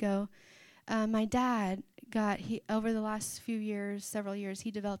 6 months ago, my dad over the last several years,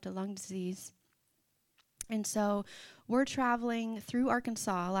 he developed a lung disease. And so we're traveling through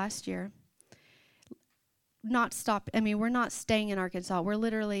Arkansas last year. We're not staying in Arkansas.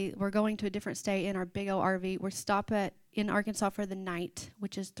 We're going to a different state in our big old RV. We're in Arkansas for the night,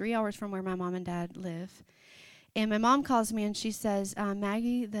 which is 3 hours from where my mom and dad live. And my mom calls me and she says,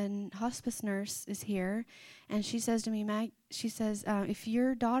 Maggie, the hospice nurse is here. And she says to me, if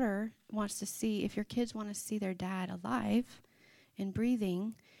your kids want to see their dad alive and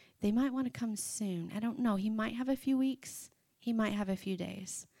breathing, they might want to come soon. I don't know. He might have a few weeks. He might have a few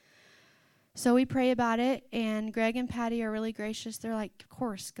days. So we pray about it, and Greg and Patty are really gracious. They're like, of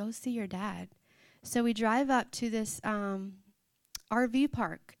course, go see your dad. So we drive up to this RV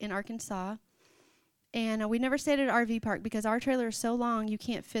park in Arkansas. And we never stayed at an RV park because our trailer is so long, you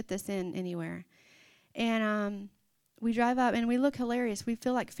can't fit this in anywhere. And we drive up, and we look hilarious. We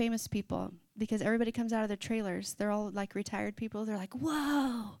feel like famous people because everybody comes out of their trailers. They're all like retired people. They're like,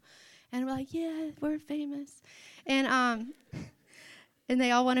 whoa. And we're like, yeah, we're famous. And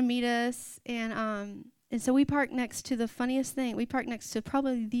they all want to meet us. And so we park next to the funniest thing. We park next to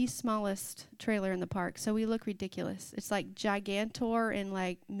probably the smallest trailer in the park. So we look ridiculous. It's like Gigantor and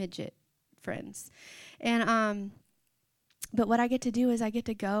like midget friends. And but what I get to do is I get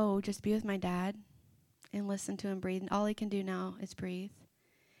to go just be with my dad and listen to him breathe. And all he can do now is breathe.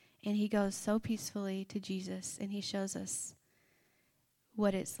 And he goes so peacefully to Jesus, and he shows us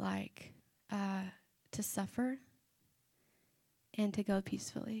what it's like to suffer and to go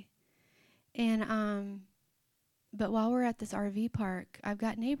peacefully. And but while we're at this RV park, I've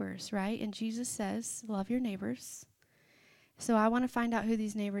got neighbors, right? And Jesus says, love your neighbors. So I want to find out who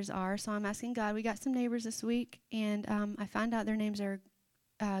these neighbors are. So I'm asking God. We got some neighbors this week, and I found out their names are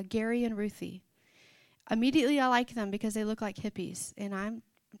Gary and Ruthie. Immediately I like them because they look like hippies, and I'm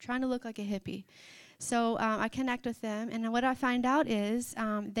trying to look like a hippie. So I connect with them, and what I find out is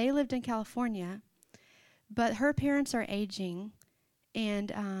they lived in California, but her parents are aging,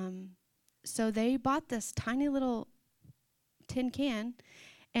 and so they bought this tiny little tin can,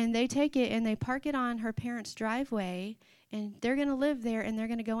 and they take it and they park it on her parents' driveway, and they're going to live there, and they're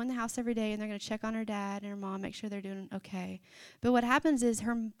going to go in the house every day, and they're going to check on her dad and her mom, make sure they're doing okay. But what happens is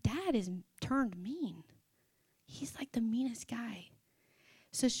her dad is turned mean. He's like the meanest guy.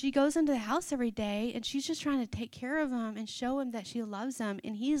 So she goes into the house every day, and she's just trying to take care of him and show him that she loves him.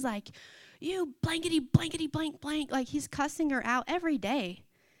 And he's like, you blankety, blankety, blank, blank. Like, he's cussing her out every day.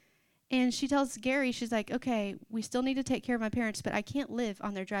 And she tells Gary, she's like, okay, we still need to take care of my parents, but I can't live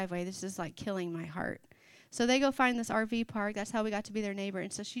on their driveway. This is, like, killing my heart. So they go find this RV park. That's how we got to be their neighbor.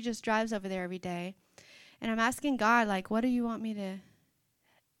 And so she just drives over there every day. And I'm asking God, like, what do you want me to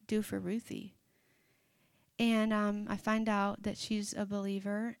do for Ruthie? And I find out that she's a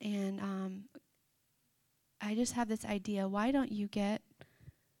believer, and I just have this idea. Why don't you get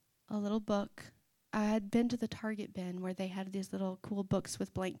a little book? I had been to the Target bin where they had these little cool books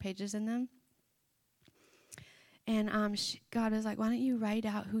with blank pages in them. And God was like, why don't you write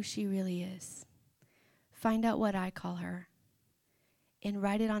out who she really is? Find out what I call her. And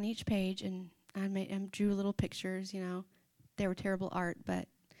write it on each page. And I drew little pictures, you know. They were terrible art, but...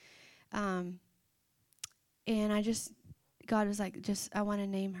 And God was like, I want to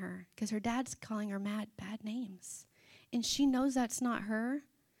name her. Because her dad's calling her bad names. And she knows that's not her,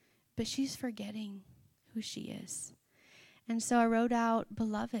 but she's forgetting who she is. And so I wrote out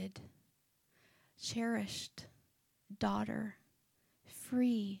beloved, cherished, daughter,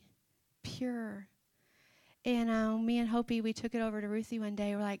 free, pure. And me and Hopi, we took it over to Ruthie one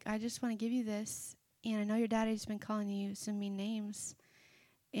day. We're like, I just want to give you this. And I know your daddy's been calling you some mean names.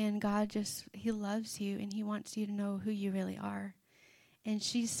 And God he loves you, and he wants you to know who you really are. And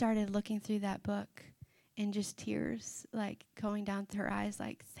she started looking through that book, and just tears, like, going down her eyes,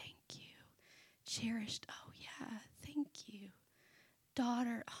 like, thank you. Cherished, oh, yeah, thank you.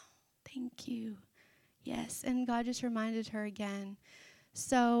 Daughter, oh, thank you. Yes, and God just reminded her again.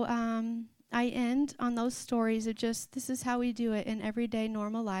 So I end on those stories of just, this is how we do it in everyday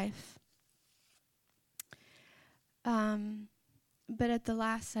normal life. But at the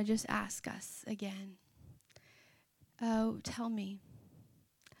last, I just ask us again, tell me,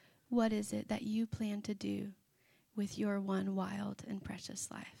 what is it that you plan to do with your one wild and precious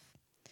life?